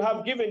that you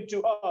have given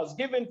to us,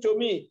 given to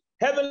me.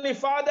 Heavenly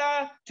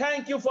Father,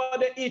 thank you for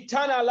the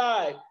eternal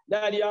life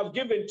that you have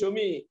given to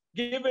me,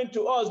 given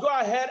to us. Go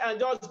ahead and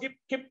just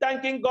keep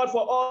thanking God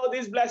for all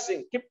these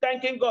blessings. Keep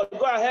thanking God.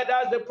 Go ahead,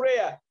 ask the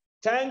prayer.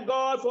 Thank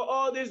God for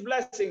all these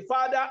blessings.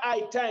 Father,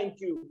 I thank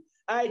you.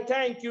 I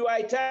thank you.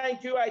 I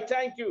thank you. I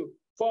thank you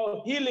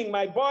for healing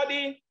my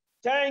body.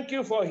 Thank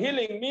you for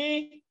healing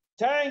me.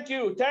 Thank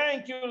you.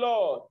 Thank you,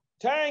 Lord.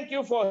 Thank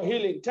you for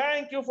healing.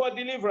 Thank you for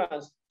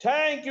deliverance.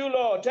 Thank you,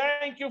 Lord.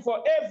 Thank you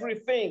for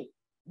everything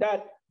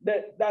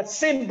that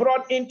sin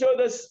brought into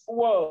this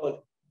world,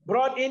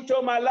 brought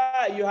into my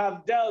life. You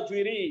have dealt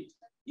with it.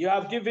 You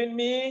have given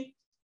me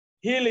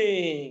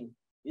healing.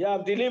 You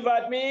have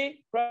delivered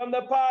me from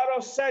the power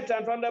of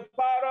Satan, from the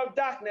power of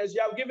darkness.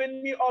 You have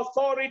given me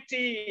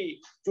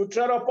authority to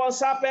tread upon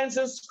serpents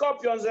and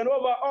scorpions and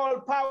over all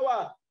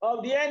power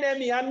of the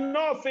enemy, and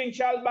nothing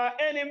shall by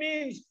any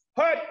means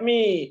hurt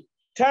me.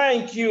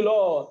 Thank you,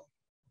 Lord.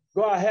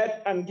 Go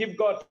ahead and give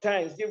God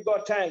thanks. Give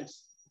God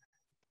thanks.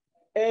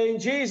 In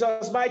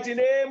Jesus' mighty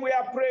name, we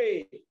are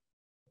praying.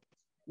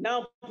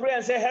 Now pray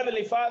and say,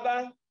 Heavenly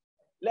Father,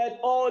 let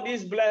all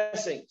these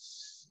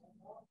blessings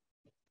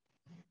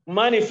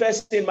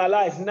manifest in my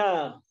life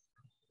now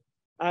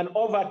and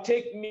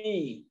overtake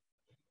me.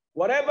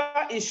 Whatever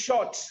is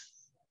short,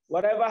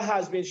 whatever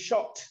has been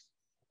short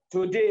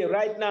today,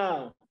 right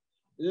now,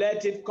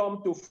 let it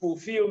come to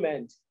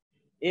fulfillment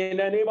in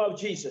the name of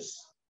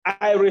Jesus.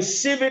 I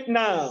receive it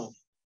now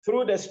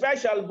through the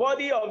special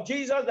body of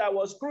Jesus that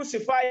was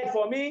crucified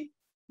for me,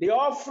 the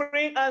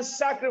offering and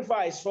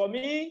sacrifice for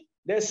me,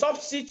 the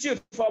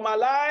substitute for my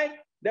life,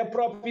 the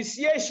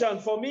propitiation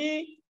for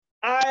me.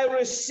 I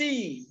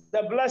receive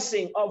the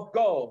blessing of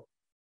God.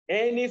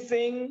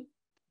 Anything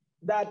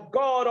that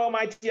God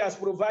Almighty has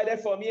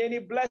provided for me, any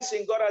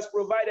blessing God has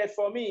provided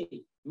for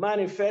me,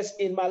 manifest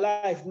in my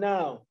life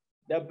now.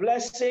 The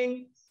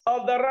blessing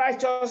of the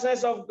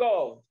righteousness of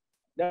God,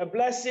 the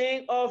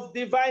blessing of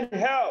divine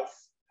health,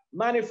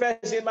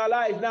 manifest in my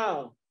life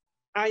now.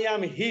 I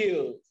am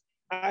healed.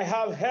 I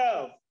have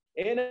health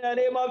in the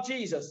name of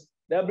Jesus.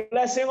 The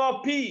blessing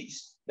of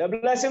peace, the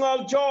blessing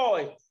of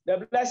joy,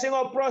 the blessing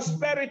of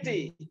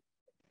prosperity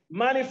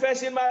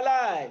manifest in my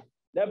life.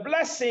 The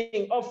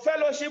blessing of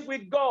fellowship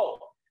with God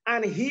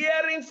and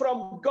hearing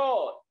from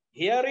God,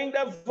 hearing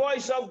the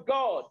voice of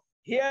God,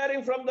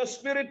 hearing from the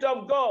Spirit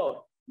of God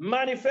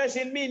manifest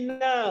in me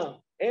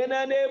now. In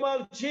the name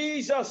of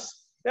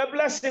Jesus, the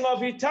blessing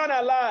of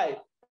eternal life,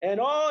 and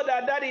all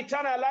that that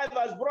eternal life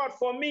has brought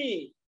for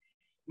me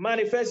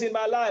manifest in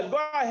my life. Go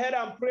ahead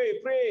and pray.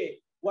 Pray.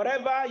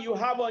 Whatever you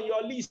have on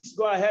your list,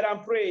 go ahead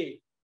and pray.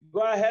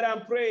 Go ahead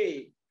and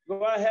pray.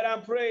 Go ahead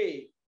and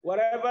pray.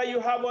 Whatever you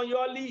have on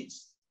your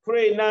list,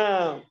 pray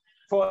now,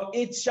 for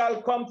it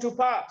shall come to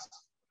pass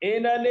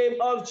in the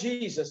name of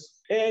Jesus.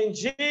 In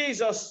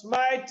Jesus'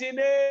 mighty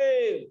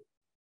name.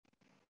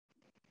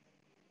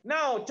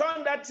 Now,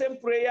 turn that same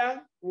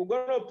prayer. We're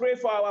going to pray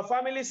for our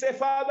family. Say,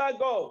 Father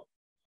God,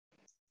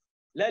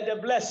 let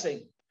the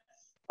blessing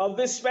of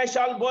this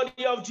special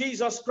body of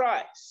Jesus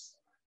Christ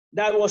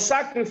that was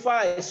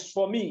sacrificed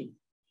for me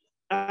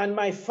and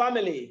my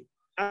family,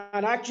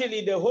 and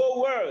actually the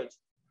whole world,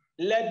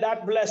 let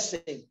that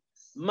blessing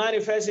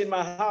manifest in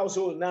my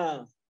household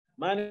now.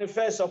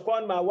 Manifest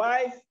upon my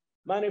wife,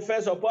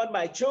 manifest upon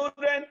my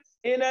children,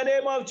 in the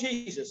name of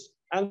Jesus.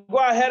 And go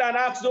ahead and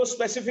ask those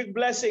specific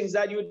blessings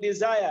that you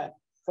desire,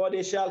 for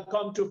they shall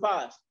come to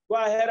pass. Go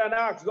ahead and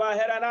ask. Go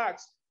ahead and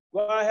ask.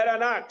 Go ahead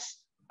and ask.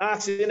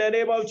 Ask in the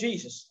name of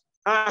Jesus.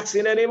 Ask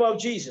in the name of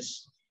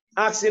Jesus.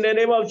 Ask in the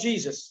name of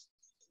Jesus,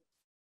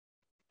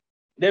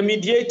 the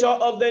mediator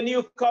of the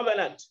new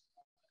covenant.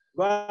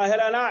 Go ahead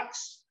and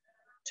ask.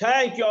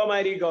 Thank you,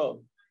 Almighty God.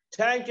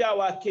 Thank you,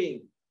 our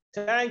King.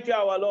 Thank you,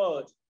 our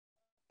Lord.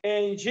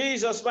 In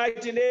Jesus'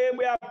 mighty name,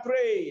 we have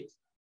prayed.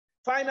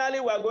 Finally,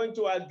 we are going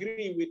to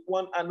agree with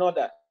one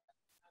another.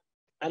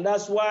 And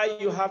that's why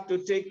you have to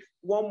take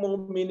one more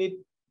minute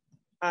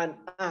and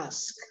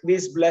ask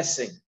this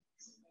blessing.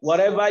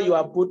 Whatever you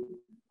have put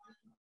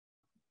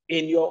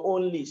in your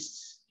own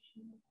list,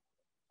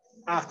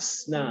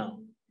 ask now.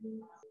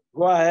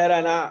 Go ahead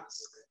and ask.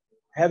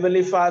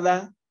 Heavenly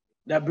Father,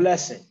 the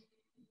blessing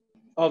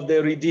of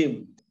the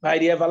redeemed by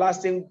the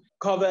everlasting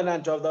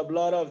covenant of the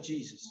blood of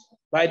Jesus,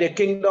 by the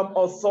kingdom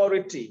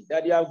authority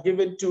that you have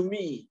given to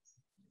me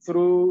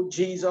through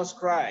Jesus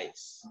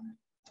Christ,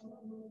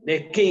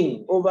 the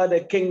King over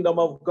the kingdom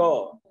of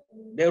God,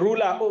 the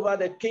ruler over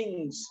the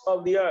kings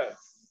of the earth.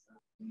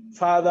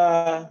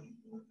 Father,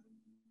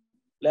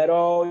 let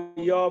all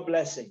your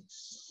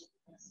blessings,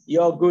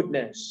 your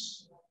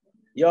goodness,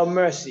 your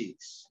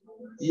mercies,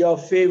 your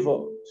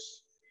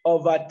favors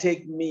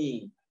overtake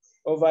me,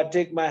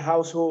 overtake my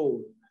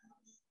household,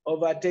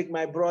 overtake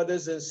my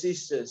brothers and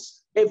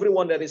sisters,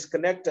 everyone that is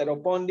connected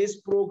upon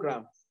this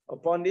program,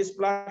 upon this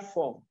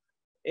platform.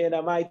 In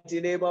the mighty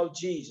name of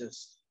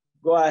Jesus,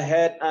 go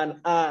ahead and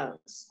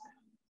ask.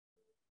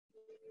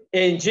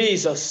 In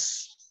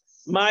Jesus'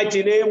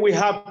 mighty name, we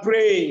have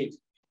prayed.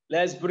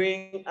 Let's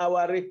bring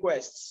our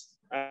requests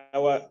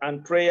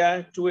and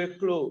prayer to a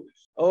close.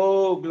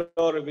 Oh,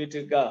 glory be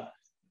to God.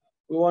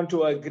 We want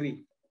to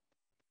agree.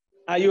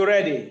 Are you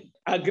ready?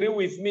 Agree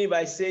with me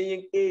by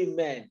saying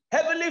amen.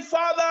 Heavenly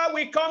Father,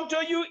 we come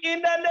to you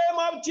in the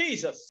name of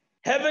Jesus.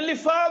 Heavenly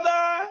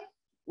Father,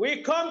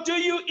 we come to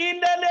you in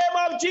the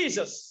name of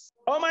Jesus.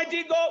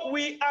 Almighty God,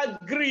 we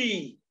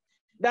agree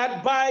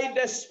that by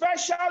the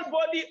special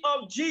body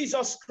of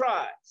Jesus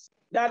Christ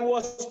that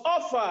was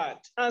offered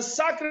and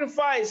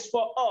sacrificed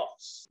for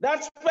us,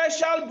 that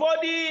special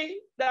body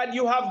that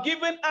you have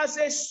given as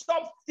a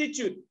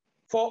substitute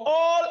for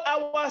all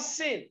our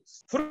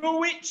sins, through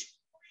which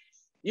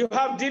you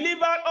have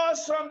delivered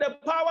us from the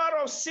power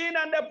of sin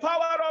and the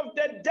power of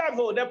the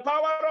devil, the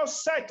power of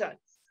Satan.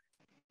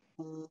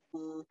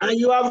 And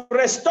you have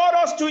restored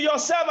us to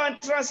yourself and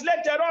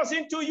translated us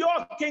into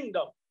your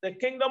kingdom, the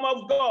kingdom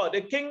of God,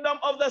 the kingdom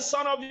of the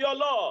Son of your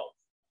love,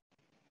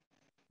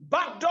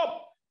 backed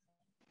up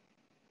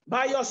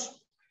by your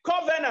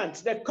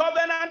covenant, the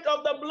covenant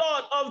of the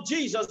blood of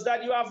Jesus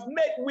that you have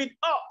made with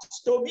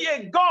us to be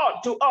a God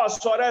to us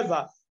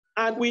forever.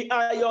 And we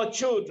are your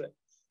children.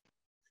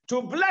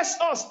 To bless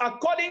us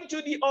according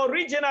to the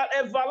original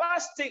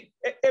everlasting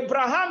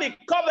Abrahamic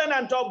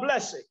covenant of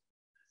blessing.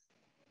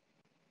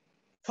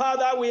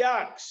 Father, we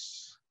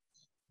ask,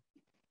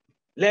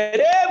 let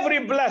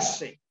every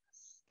blessing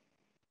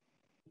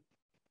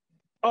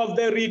of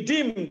the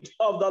redeemed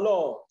of the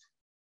Lord,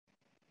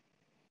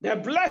 the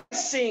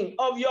blessing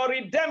of your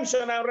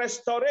redemption and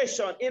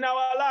restoration in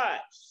our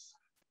lives,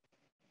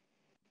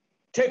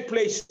 take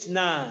place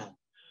now.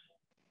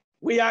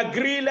 We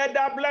agree, let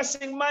that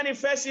blessing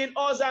manifest in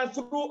us and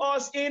through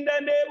us in the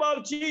name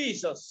of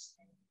Jesus.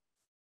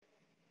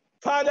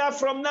 Father,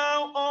 from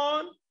now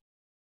on,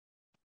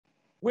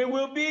 we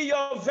will be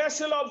your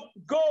vessel of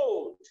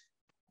gold,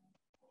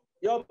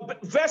 your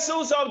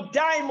vessels of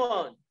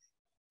diamond,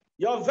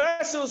 your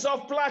vessels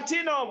of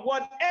platinum,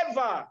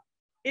 whatever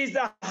is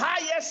the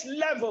highest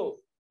level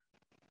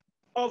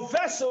of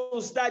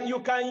vessels that you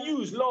can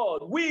use,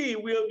 Lord. We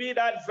will be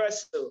that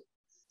vessel.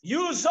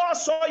 Use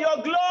us for your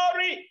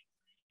glory,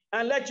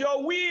 and let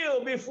your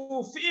will be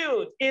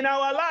fulfilled in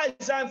our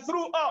lives and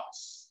through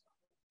us.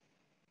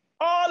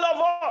 All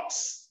of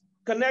us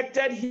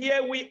connected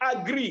here, we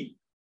agree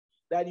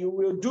that you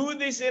will do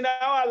this in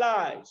our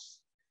lives.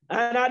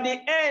 And at the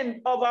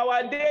end of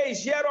our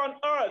days here on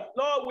earth,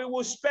 Lord, we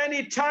will spend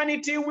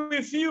eternity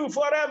with you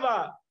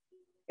forever.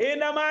 In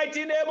the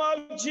mighty name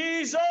of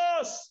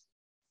Jesus.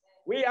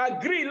 We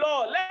agree,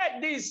 Lord,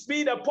 let this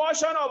be the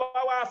portion of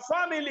our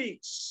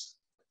families,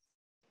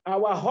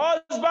 our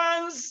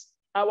husbands,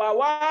 our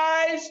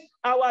wives,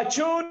 our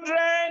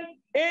children,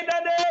 in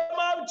the name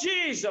of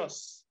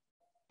Jesus.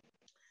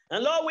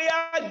 And Lord, we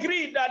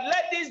agree that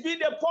let this be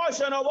the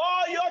portion of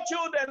all your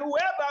children,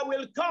 whoever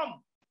will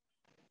come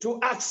to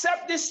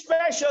accept this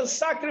special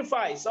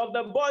sacrifice of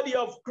the body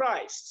of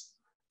Christ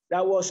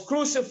that was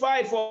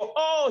crucified for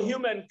all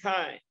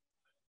humankind.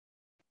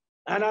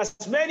 And as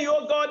many,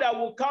 oh God, that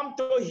will come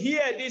to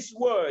hear this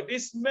word,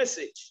 this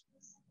message,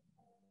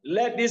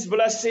 let this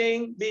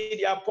blessing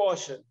be their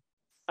portion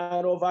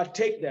and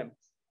overtake them.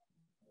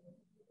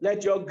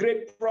 Let your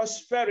great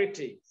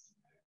prosperity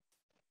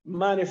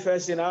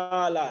manifest in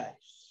our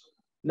lives,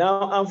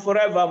 now and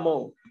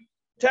forevermore.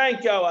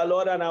 Thank you, our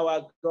Lord and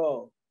our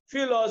God.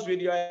 Fill us with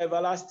your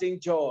everlasting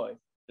joy.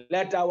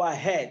 Let our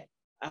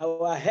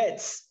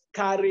heads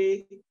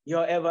carry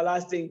your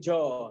everlasting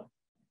joy.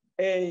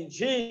 In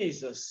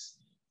Jesus'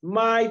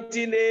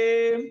 mighty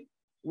name,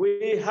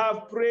 we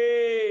have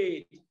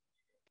prayed.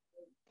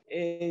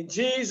 In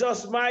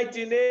Jesus'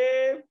 mighty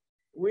name,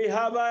 we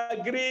have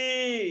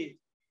agreed.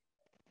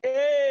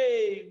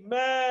 Amen.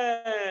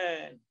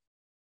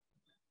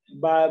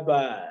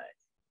 Bye-bye.